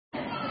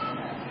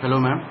Hello,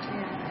 ma'am.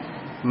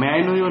 Yeah. May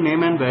I know your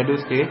name and where do you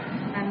stay?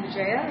 I'm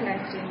Vijaya and I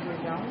stay in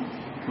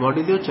Gurgaon. What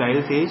is your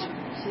child's age?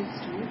 She's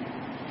 2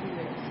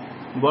 years.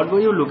 What were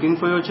you looking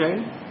for your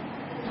child?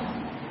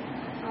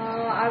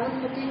 I was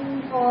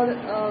looking for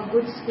a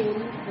good school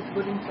with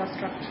good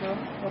infrastructure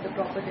for the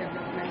proper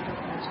development of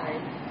my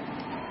child.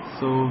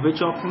 So,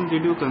 which option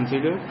did you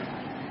consider?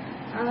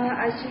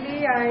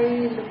 Actually,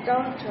 I looked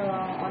out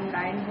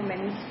online for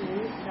many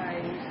schools.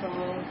 I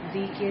saw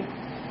D Kids,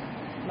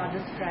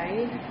 Mother's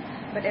Pride.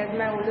 But as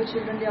my older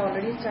children, they are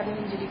already studying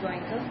in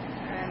Goenka,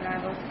 and I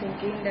was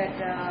thinking that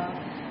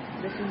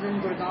this is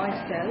in Gurgaon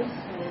itself,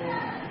 so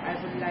I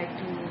would like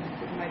to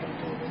put my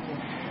daughter over here.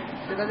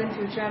 Because in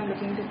future, I'm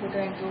looking to put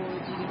her into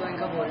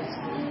Goenka Boys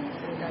School,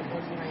 so that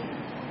was my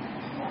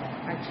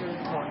actual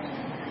thought.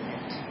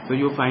 So,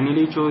 you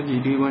finally chose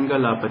Goenka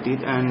La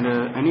Petite, and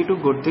any two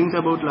good things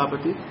about La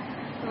Petite?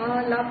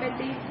 La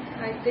Petite,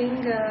 I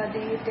think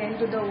they tend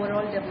to the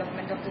overall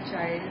development of the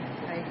child.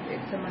 Like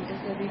it's a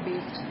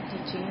Montessori-based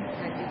teaching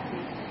that they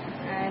see,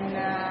 and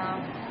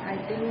I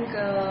think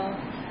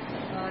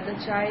the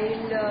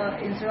child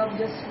instead of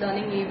just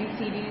learning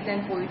ABCDs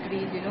and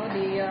poetry, they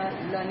are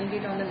learning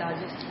it on a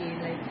larger scale.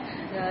 Like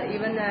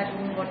even at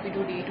home, what we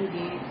do day to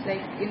day, it's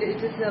like it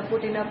is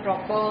put in a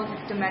proper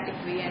systematic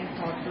way and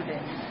thought to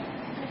death.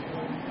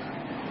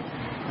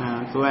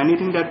 So,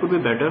 anything that could be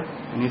better?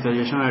 Any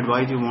suggestion or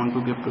advice you want to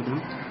give to them?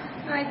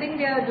 I think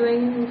they are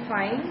doing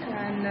fine,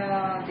 and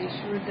they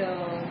should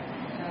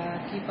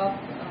keep up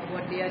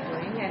what they are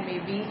doing and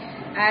maybe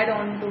add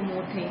on to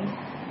more things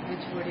which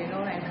would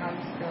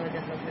enhance the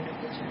development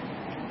of the child.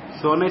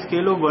 So, on a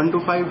scale of 1 to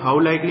 5, how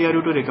likely are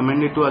you to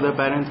recommend it to other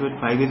parents with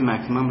 5 is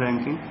maximum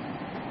ranking?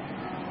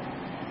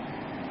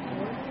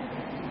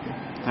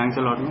 Thanks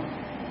a lot, ma'am.